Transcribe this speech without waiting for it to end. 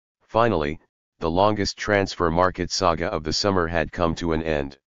Finally, the longest transfer market saga of the summer had come to an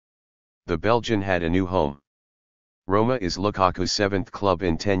end. The Belgian had a new home. Roma is Lukaku's 7th club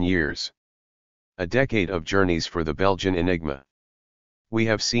in 10 years. A decade of journeys for the Belgian enigma. We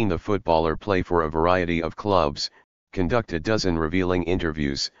have seen the footballer play for a variety of clubs, conduct a dozen revealing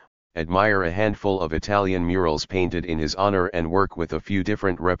interviews, admire a handful of Italian murals painted in his honor and work with a few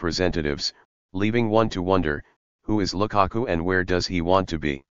different representatives, leaving one to wonder, who is Lukaku and where does he want to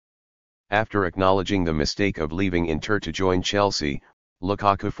be? After acknowledging the mistake of leaving Inter to join Chelsea,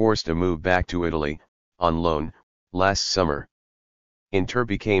 Lukaku forced a move back to Italy, on loan, last summer. Inter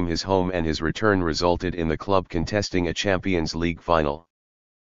became his home and his return resulted in the club contesting a Champions League final.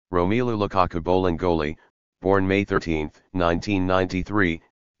 Romelu Lukaku Bolingoli, born May 13, 1993,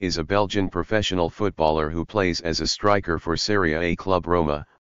 is a Belgian professional footballer who plays as a striker for Serie A club Roma,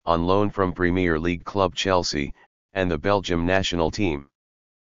 on loan from Premier League club Chelsea, and the Belgium national team.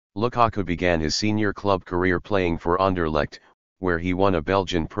 Lukaku began his senior club career playing for Anderlecht, where he won a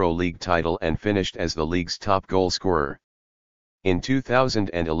Belgian Pro League title and finished as the league's top goalscorer. In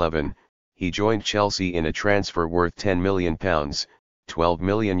 2011, he joined Chelsea in a transfer worth £10 million, €12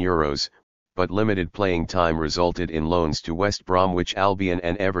 million, but limited playing time resulted in loans to West Bromwich Albion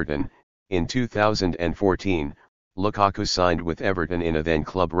and Everton. In 2014, Lukaku signed with Everton in a then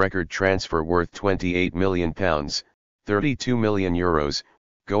club record transfer worth £28 million, €32 million,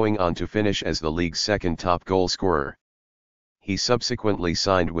 going on to finish as the league's second top goalscorer. He subsequently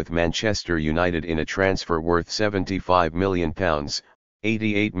signed with Manchester United in a transfer worth £75 million,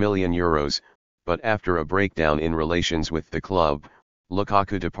 €88 million, but after a breakdown in relations with the club,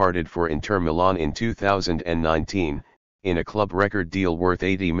 Lukaku departed for Inter Milan in 2019, in a club record deal worth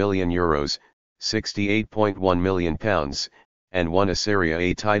 €80 million, £68.1 million, and won a Serie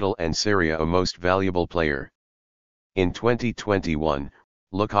A title and Serie A Most Valuable Player. In 2021,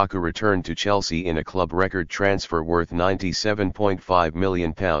 Lukaku returned to Chelsea in a club record transfer worth £97.5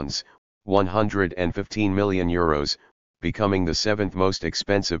 million, €115 million, becoming the 7th most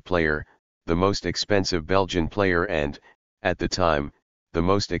expensive player, the most expensive Belgian player and, at the time, the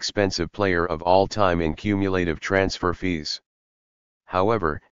most expensive player of all time in cumulative transfer fees.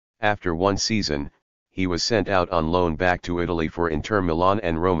 However, after one season, he was sent out on loan back to Italy for Inter Milan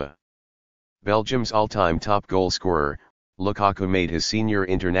and Roma. Belgium's all-time top goalscorer, Lukaku made his senior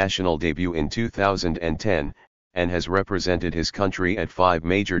international debut in 2010, and has represented his country at 5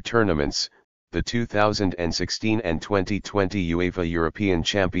 major tournaments, the 2016 and 2020 UEFA European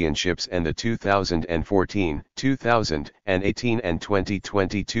Championships and the 2014, 2018 and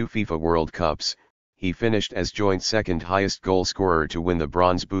 2022 FIFA World Cups. He finished as joint second highest goalscorer to win the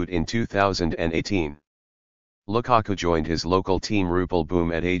Bronze Boot in 2018. Lukaku joined his local team Roepel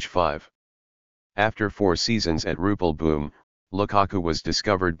Boom at age 5. After 4 seasons at Roepel Boom, Lukaku was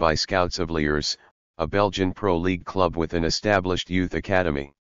discovered by scouts of Liège, a Belgian Pro League club with an established youth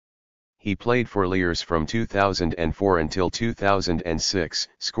academy. He played for Liège from 2004 until 2006,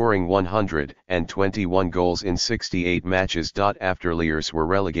 scoring 121 goals in 68 matches. After Liège were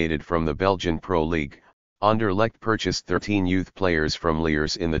relegated from the Belgian Pro League, Anderlecht purchased 13 youth players from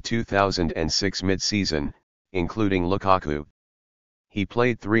Liège in the 2006 mid-season, including Lukaku. He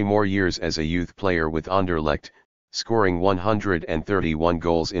played 3 more years as a youth player with Anderlecht, scoring 131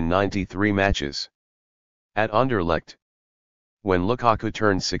 goals in 93 matches. At Anderlecht, when Lukaku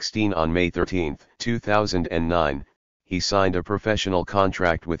turned 16 on May 13, 2009, he signed a professional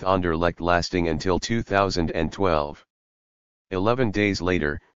contract with Anderlecht lasting until 2012. 11 days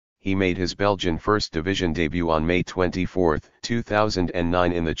later, he made his Belgian First Division debut on May 24,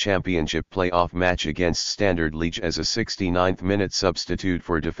 2009 in the championship playoff match against Standard Liège as a 69th-minute substitute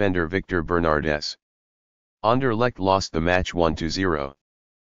for defender Victor Bernardes. Anderlecht lost the match 1-0.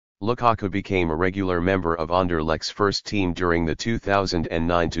 Lukaku became a regular member of Anderlecht's first team during the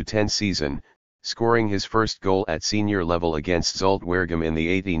 2009-10 season, scoring his first goal at senior level against Zulte Waregem in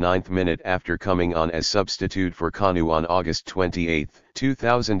the 89th minute after coming on as substitute for Kanu on August 28,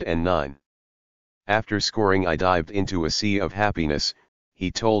 2009. After scoring, I dived into a sea of happiness,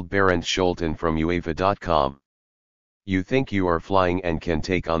 he told Barend Scholten from UEFA.com. You think you are flying and can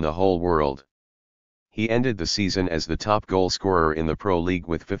take on the whole world. He ended the season as the top goalscorer in the Pro League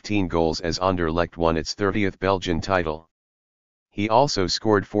with 15 goals as Anderlecht won its 30th Belgian title. He also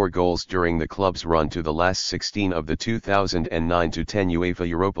scored 4 goals during the club's run to the last 16 of the 2009-10 UEFA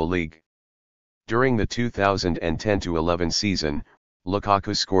Europa League. During the 2010-11 season,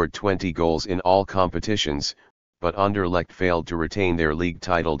 Lukaku scored 20 goals in all competitions, but Anderlecht failed to retain their league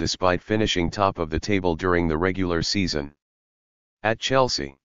title despite finishing top of the table during the regular season. At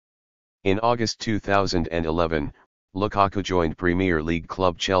Chelsea. In August 2011, Lukaku joined Premier League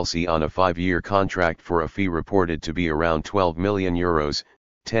club Chelsea on a 5-year contract for a fee reported to be around €12 million,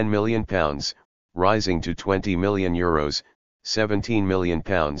 £10 million, rising to €20 million, £17 million,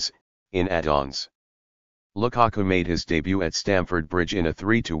 in add-ons. Lukaku made his debut at Stamford Bridge in a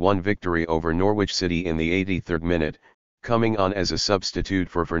 3-1 victory over Norwich City in the 83rd minute, coming on as a substitute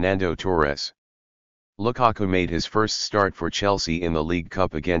for Fernando Torres. Lukaku made his first start for Chelsea in the League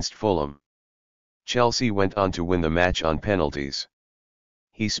Cup against Fulham. Chelsea went on to win the match on penalties.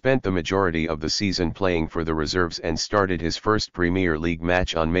 He spent the majority of the season playing for the reserves and started his first Premier League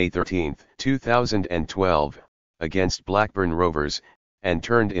match on May 13, 2012, against Blackburn Rovers, and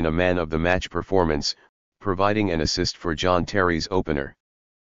turned in a man-of-the-match performance, providing an assist for John Terry's opener.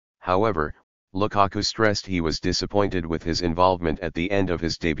 However, Lukaku stressed he was disappointed with his involvement at the end of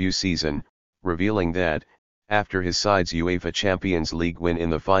his debut season, revealing that, after his side's UEFA Champions League win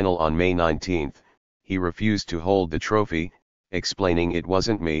in the final on May 19, he refused to hold the trophy, explaining "It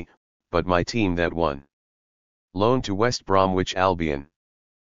wasn't me, but my team that won." Loan to West Bromwich Albion.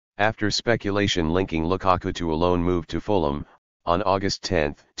 After speculation linking Lukaku to a loan move to Fulham, on August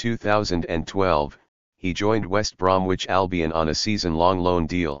 10, 2012, he joined West Bromwich Albion on a season-long loan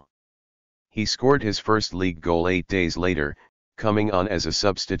deal. He scored his first league goal 8 days later, coming on as a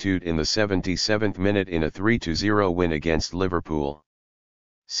substitute in the 77th minute in a 3-0 win against Liverpool.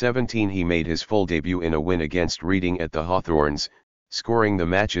 17 He made his full debut in a win against Reading at the Hawthorns, scoring the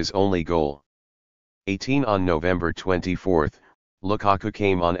match's only goal. 18 On November 24, Lukaku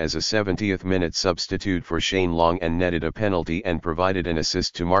came on as a 70th minute substitute for Shane Long and netted a penalty and provided an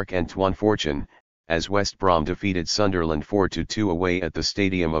assist to Marc-Antoine Fortune, as West Brom defeated Sunderland 4-2 away at the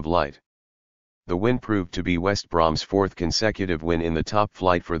Stadium of Light. The win proved to be West Brom's 4th consecutive win in the top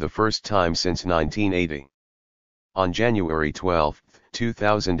flight for the first time since 1980. On January 12,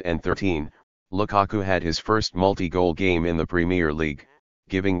 2013, Lukaku had his first multi-goal game in the Premier League,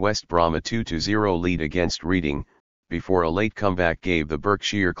 giving West Brom a 2-0 lead against Reading, before a late comeback gave the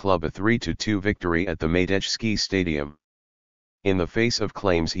Berkshire club a 3-2 victory at the Madejski Stadium. In the face of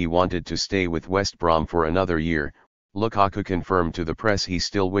claims he wanted to stay with West Brom for another year, Lukaku confirmed to the press he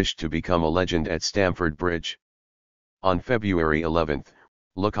still wished to become a legend at Stamford Bridge. On February 11,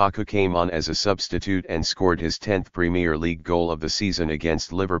 Lukaku came on as a substitute and scored his 10th Premier League goal of the season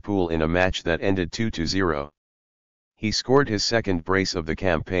against Liverpool in a match that ended 2-0. He scored his second brace of the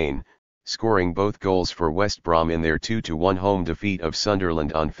campaign, scoring both goals for West Brom in their 2-1 home defeat of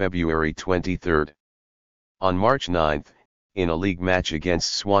Sunderland on February 23. On March 9, in a league match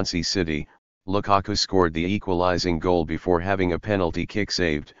against Swansea City, Lukaku scored the equalising goal before having a penalty kick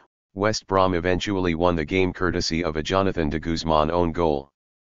saved. West Brom eventually won the game courtesy of a Jonathan de Guzman own goal.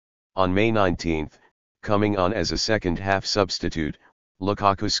 On May 19, coming on as a second-half substitute,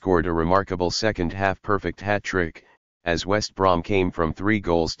 Lukaku scored a remarkable second-half perfect hat-trick, as West Brom came from 3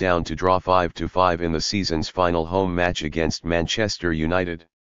 goals down to draw 5-5 in the season's final home match against Manchester United.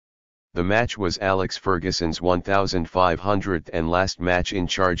 The match was Alex Ferguson's 1,500th and last match in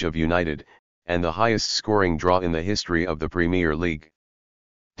charge of United, and the highest-scoring draw in the history of the Premier League.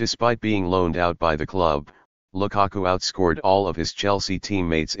 Despite being loaned out by the club, Lukaku outscored all of his Chelsea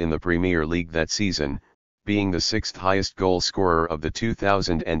teammates in the Premier League that season, being the 6th highest goal scorer of the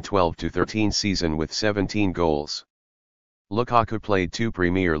 2012-13 season with 17 goals. Lukaku played 2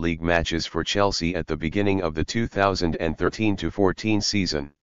 Premier League matches for Chelsea at the beginning of the 2013-14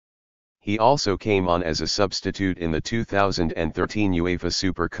 season. He also came on as a substitute in the 2013 UEFA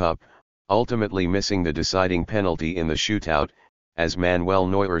Super Cup, ultimately missing the deciding penalty in the shootout, as Manuel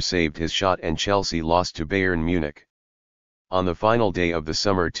Neuer saved his shot and Chelsea lost to Bayern Munich. On the final day of the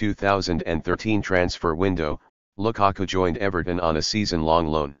summer 2013 transfer window, Lukaku joined Everton on a season-long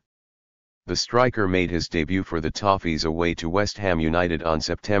loan. The striker made his debut for the Toffees away to West Ham United on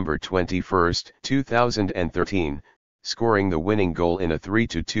September 21, 2013, scoring the winning goal in a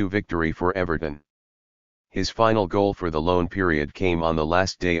 3-2 victory for Everton. His final goal for the loan period came on the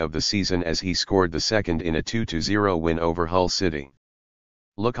last day of the season as he scored the second in a 2-0 win over Hull City.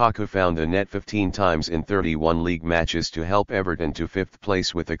 Lukaku found the net 15 times in 31 league matches to help Everton to 5th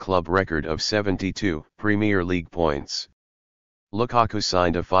place with a club record of 72 Premier League points. Lukaku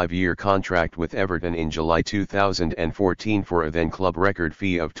signed a 5-year contract with Everton in July 2014 for a then club record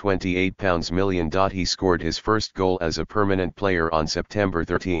fee of £28 million. He scored his first goal as a permanent player on September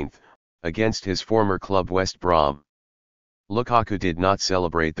 13, against his former club West Brom. Lukaku did not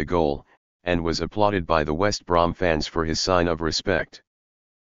celebrate the goal, and was applauded by the West Brom fans for his sign of respect.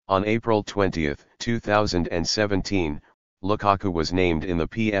 On April 20, 2017, Lukaku was named in the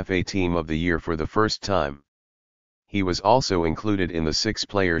PFA Team of the Year for the first time. He was also included in the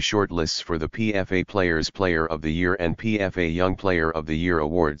 6-player shortlists for the PFA Players Player of the Year and PFA Young Player of the Year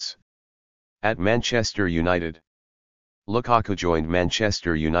awards. At Manchester United. Lukaku joined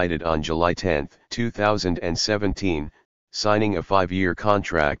Manchester United on July 10, 2017, signing a 5-year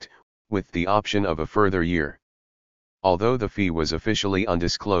contract, with the option of a further year. Although the fee was officially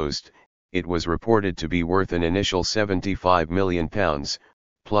undisclosed, it was reported to be worth an initial £75 million,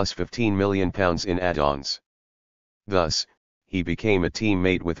 plus £15 million in add-ons. Thus, he became a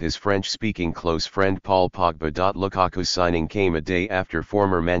teammate with his French-speaking close friend Paul Pogba. Lukaku's signing came a day after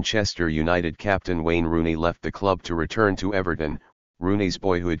former Manchester United captain Wayne Rooney left the club to return to Everton, Rooney's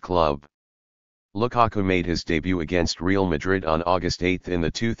boyhood club. Lukaku made his debut against Real Madrid on August 8 in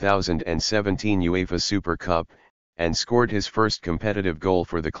the 2017 UEFA Super Cup, and scored his first competitive goal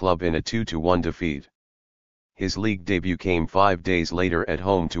for the club in a 2-1 defeat. His league debut came 5 days later at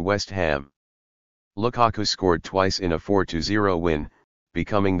home to West Ham. Lukaku scored twice in a 4-0 win,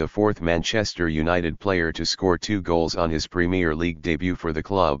 becoming the 4th Manchester United player to score 2 goals on his Premier League debut for the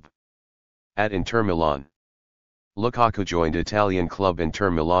club. At Inter Milan. Lukaku joined Italian club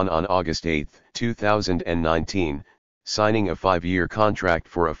Inter Milan on August 8, 2019, signing a 5-year contract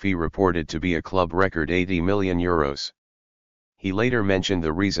for a fee reported to be a club record €80 million. He later mentioned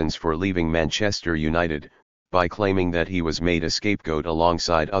the reasons for leaving Manchester United, by claiming that he was made a scapegoat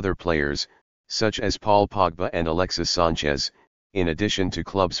alongside other players, such as Paul Pogba and Alexis Sanchez, in addition to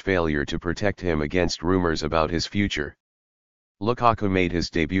club's failure to protect him against rumors about his future. Lukaku made his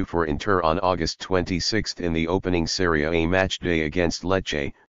debut for Inter on August 26 in the opening Serie A matchday against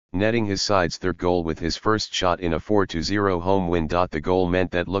Lecce, netting his side's 3rd goal with his first shot in a 4-0 home win. The goal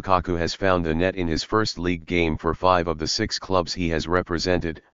meant that Lukaku has found the net in his first league game for 5 of the 6 clubs he has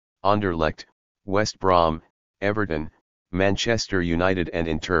represented: Anderlecht, West Brom, Everton, Manchester United and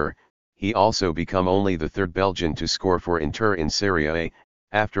Inter. He also become only the 3rd Belgian to score for Inter in Serie A,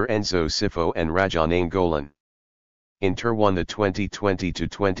 after Enzo Sifo and Raja Nainggolan. Inter won the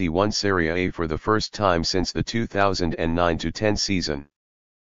 2020-21 Serie A for the first time since the 2009-10 season.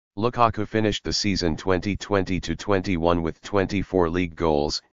 Lukaku finished the season 2020-21 with 24 league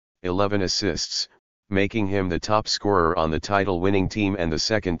goals, 11 assists, making him the top scorer on the title-winning team and the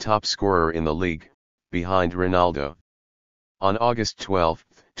 2nd top scorer in the league, behind Ronaldo. On August 12,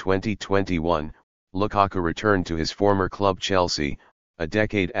 2021, Lukaku returned to his former club Chelsea, a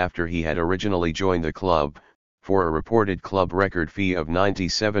decade after he had originally joined the club, for a reported club record fee of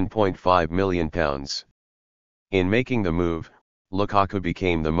 £97.5 million. In making the move, Lukaku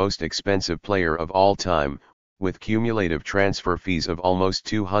became the most expensive player of all time, with cumulative transfer fees of almost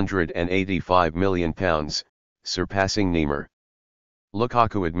 £285 million, surpassing Neymar.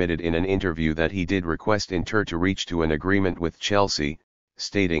 Lukaku admitted in an interview that he did request Inter to reach to an agreement with Chelsea,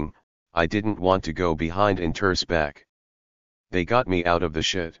 stating, "I didn't want to go behind Inter's back. They got me out of the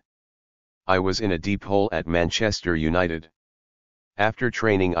shit. I was in a deep hole at Manchester United. After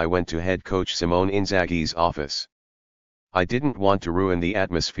training I went to head coach Simone Inzaghi's office. I didn't want to ruin the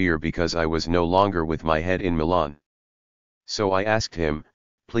atmosphere because I was no longer with my head in Milan. So I asked him,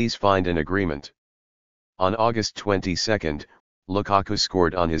 please find an agreement." On August 22, Lukaku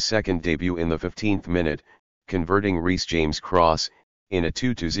scored on his 2nd debut in the 15th minute, converting Reece James' cross, in a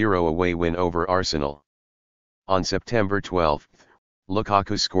 2-0 away win over Arsenal. On September 12,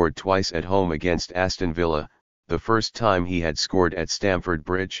 Lukaku scored twice at home against Aston Villa, the first time he had scored at Stamford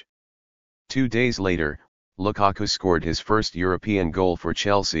Bridge. 2 days later, Lukaku scored his first European goal for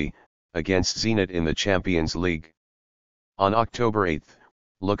Chelsea, against Zenit in the Champions League. On October 8,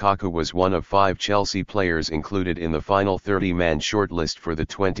 Lukaku was one of 5 Chelsea players included in the final 30-man shortlist for the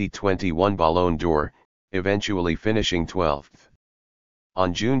 2021 Ballon d'Or, eventually finishing 12th.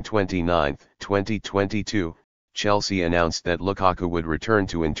 On June 29, 2022, Chelsea announced that Lukaku would return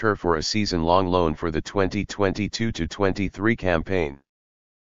to Inter for a season-long loan for the 2022-23 campaign.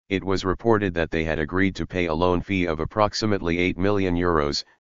 It was reported that they had agreed to pay a loan fee of approximately €8 million,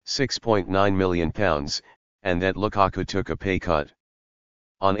 £6.9 million, and that Lukaku took a pay cut.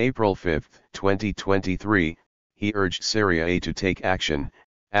 On April 5, 2023, he urged Serie A to take action,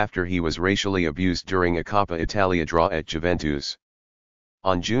 after he was racially abused during a Coppa Italia draw at Juventus.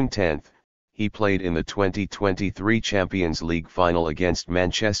 On June 10, he played in the 2023 Champions League final against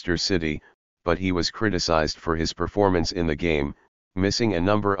Manchester City, but he was criticized for his performance in the game, missing a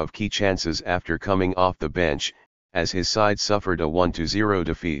number of key chances after coming off the bench, as his side suffered a 1-0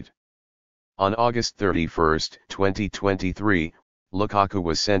 defeat. On August 31, 2023, Lukaku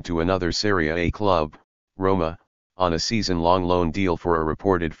was sent to another Serie A club, Roma, on a season-long loan deal for a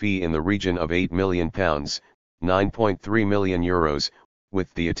reported fee in the region of £8 million, €9.3 million,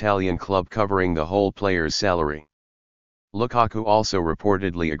 with the Italian club covering the whole player's salary. Lukaku also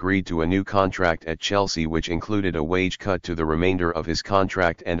reportedly agreed to a new contract at Chelsea, which included a wage cut to the remainder of his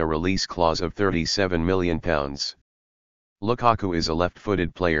contract and a release clause of £37 million. Lukaku is a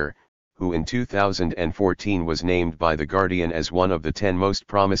left-footed player, who in 2014 was named by The Guardian as one of the 10 most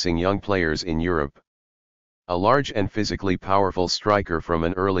promising young players in Europe. A large and physically powerful striker from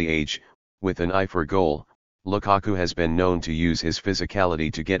an early age, with an eye for goal, Lukaku has been known to use his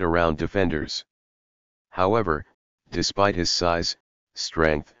physicality to get around defenders. However, despite his size,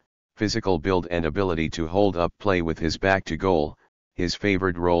 strength, physical build and ability to hold up play with his back to goal, his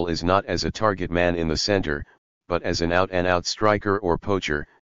favored role is not as a target man in the center, but as an out-and-out striker or poacher.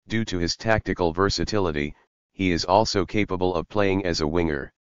 Due to his tactical versatility, he is also capable of playing as a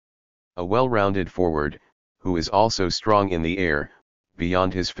winger. A well-rounded forward, who is also strong in the air.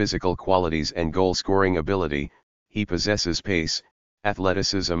 Beyond his physical qualities and goal-scoring ability, he possesses pace,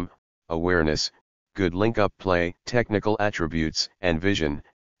 athleticism, awareness, good link-up play, technical attributes and vision,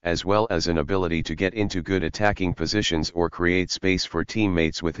 as well as an ability to get into good attacking positions or create space for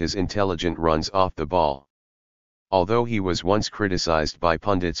teammates with his intelligent runs off the ball. Although he was once criticized by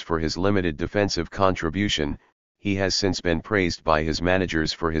pundits for his limited defensive contribution, he has since been praised by his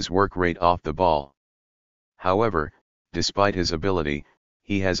managers for his work rate off the ball. However, despite his ability,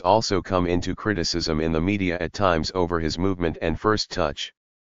 he has also come into criticism in the media at times over his movement and first touch.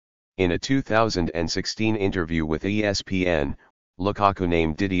 In a 2016 interview with ESPN, Lukaku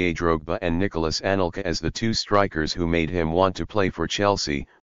named Didier Drogba and Nicolas Anelka as the two strikers who made him want to play for Chelsea,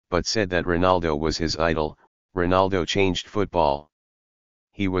 but said that Ronaldo was his idol. Ronaldo changed football.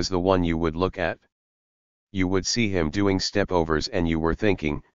 He was the one you would look at. You would see him doing stepovers and you were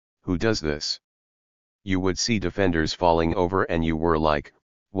thinking, who does this? You would see defenders falling over and you were like,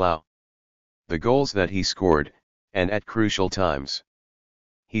 wow. The goals that he scored, and at crucial times.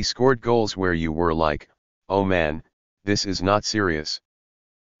 He scored goals where you were like, oh man, this is not serious.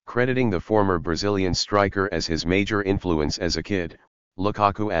 Crediting the former Brazilian striker as his major influence as a kid,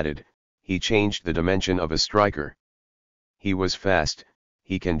 Lukaku added, he changed the dimension of a striker. He was fast,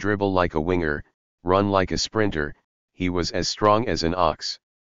 he can dribble like a winger, run like a sprinter, he was as strong as an ox.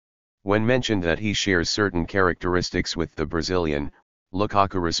 When mentioned that he shares certain characteristics with the Brazilian,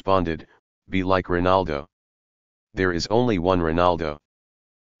 Lukaku responded, be like Ronaldo. There is only one Ronaldo.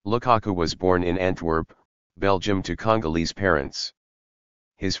 Lukaku was born in Antwerp, Belgium to Congolese parents.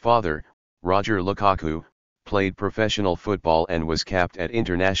 His father, Roger Lukaku, played professional football and was capped at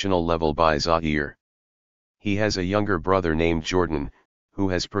international level by Zaire. He has a younger brother named Jordan, who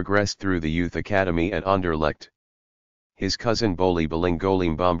has progressed through the youth academy at Anderlecht. His cousin Boli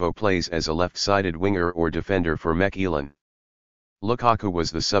Balingolimbambo plays as a left-sided winger or defender for Mechelen. Lukaku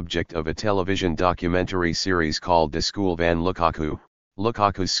was the subject of a television documentary series called De School van Lukaku,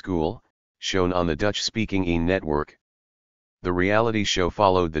 Lukaku's School, shown on the Dutch-speaking E! network. The reality show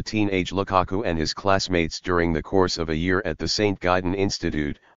followed the teenage Lukaku and his classmates during the course of a year at the St. Gaiden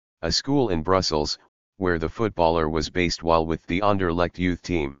Institute, a school in Brussels, where the footballer was based while with the Anderlecht youth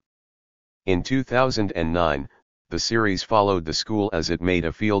team. In 2009, the series followed the school as it made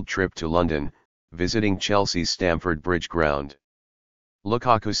a field trip to London, visiting Chelsea's Stamford Bridge ground.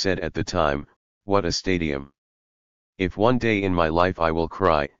 Lukaku said at the time, "What a stadium. If one day in my life I will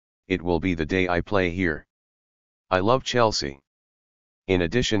cry, it will be the day I play here. I love Chelsea." In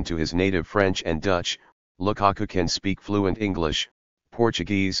addition to his native French and Dutch, Lukaku can speak fluent English,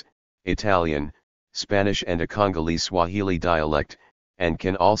 Portuguese, Italian, Spanish and a Congolese Swahili dialect, and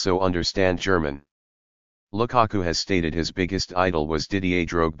can also understand German. Lukaku has stated his biggest idol was Didier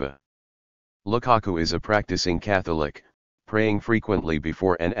Drogba. Lukaku is a practicing Catholic, praying frequently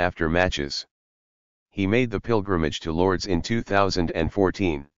before and after matches. He made the pilgrimage to Lourdes in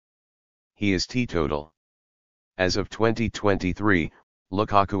 2014. He is teetotal. As of 2023,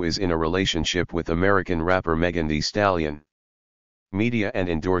 Lukaku is in a relationship with American rapper Megan Thee Stallion. Media and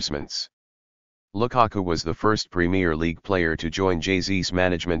endorsements. Lukaku was the first Premier League player to join Jay-Z's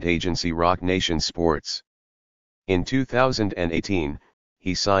management agency Roc Nation Sports. In 2018,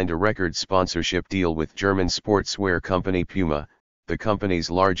 he signed a record sponsorship deal with German sportswear company Puma, the company's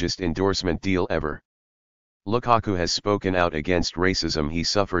largest endorsement deal ever. Lukaku has spoken out against racism he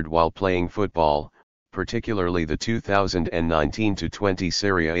suffered while playing football, particularly the 2019-20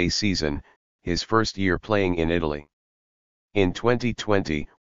 Serie A season, his first year playing in Italy. In 2020,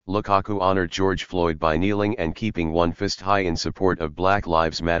 Lukaku honored George Floyd by kneeling and keeping one fist high in support of Black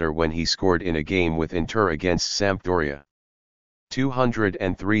Lives Matter when he scored in a game with Inter against Sampdoria.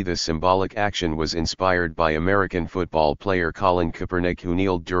 203 The symbolic action was inspired by American football player Colin Kaepernick, who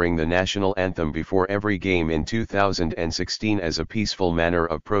kneeled during the national anthem before every game in 2016 as a peaceful manner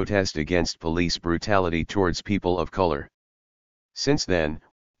of protest against police brutality towards people of color. Since then,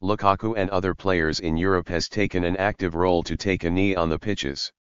 Lukaku and other players in Europe has taken an active role to take a knee on the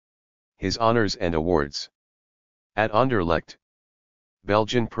pitches. His honors and awards. At Anderlecht.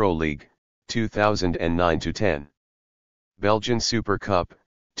 Belgian Pro League, 2009-10. Belgian Super Cup,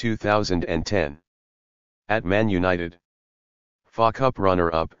 2010. At Man United. FA Cup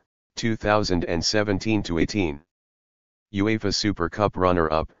runner-up, 2017-18. UEFA Super Cup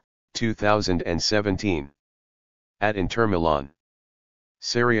runner-up, 2017. At Inter Milan.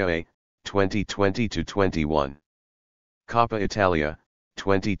 Serie A, 2020-21. Coppa Italia,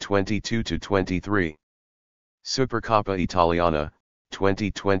 2022-23. Supercoppa Italiana,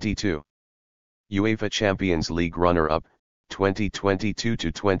 2022. UEFA Champions League runner-up,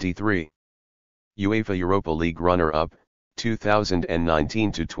 2022-23. UEFA Europa League runner-up,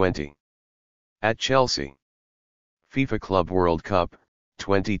 2019-20. At Chelsea. FIFA Club World Cup,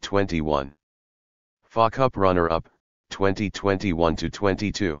 2021. FA Cup runner-up,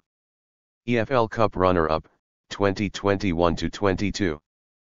 2021-22. EFL Cup runner-up, 2021-22.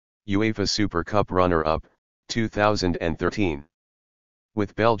 UEFA Super Cup runner-up, 2013.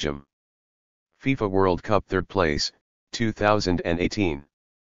 With Belgium. FIFA World Cup third place, 2018.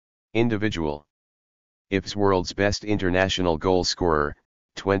 Individual. IF's World's Best International Goal Scorer,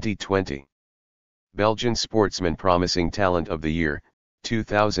 2020. Belgian Sportsman Promising Talent of the Year,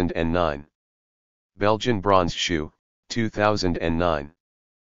 2009. Belgian Bronze Shoe, 2009.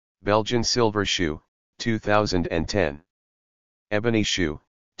 Belgian Silver Shoe, 2010. Ebony Shoe,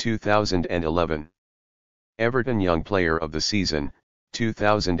 2011. Everton Young Player of the Season,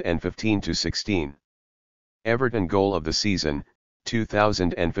 2015-16. Everton Goal of the Season,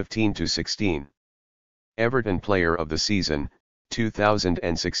 2015-16. Everton Player of the Season,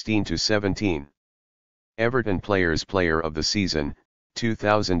 2016-17. Everton Players Player of the Season,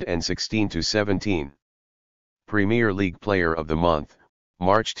 2016-17. Premier League Player of the Month,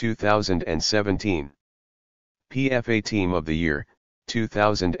 March 2017. PFA Team of the Year,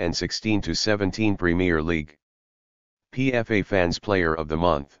 2016-17 Premier League. PFA Fans Player of the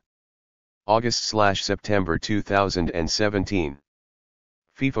Month. August/September 2017.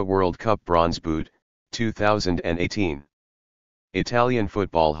 FIFA World Cup Bronze Boot, 2018. Italian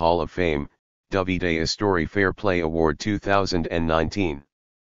Football Hall of Fame, Davide Astori Fair Play Award 2019.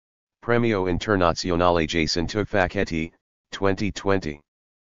 Premio Internazionale Jacinto Facchetti, 2020.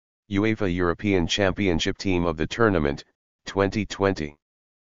 UEFA European Championship Team of the Tournament, 2020.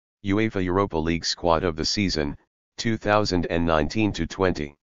 UEFA Europa League Squad of the Season,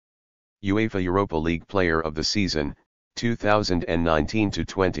 2019-20. UEFA Europa League Player of the Season,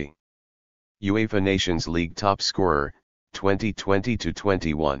 2019-20. UEFA Nations League Top Scorer,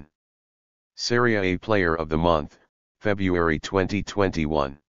 2020-21. Serie A Player of the Month, February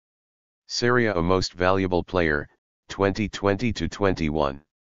 2021. Serie A Most Valuable Player, 2020-21.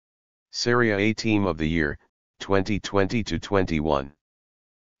 Serie A Team of the Year, 2020-21.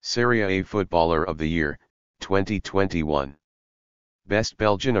 Serie A Footballer of the Year, 2021. Best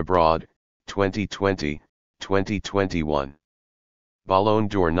Belgian Abroad, 2020-2021. Ballon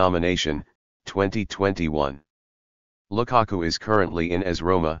d'Or nomination, 2021. Lukaku is currently in AS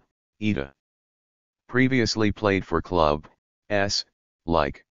Roma, Italy. Previously played for Club S,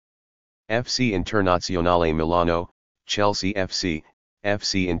 like FC Internazionale Milano, Chelsea FC,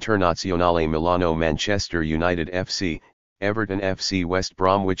 FC Internazionale Milano Manchester United FC, Everton FC West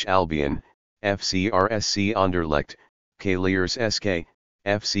Bromwich Albion, FC RSC Anderlecht, K Liers SK,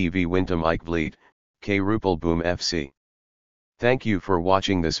 FCV Windham Eikvliet, K Rupelboom FC. Thank you for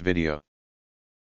watching this video.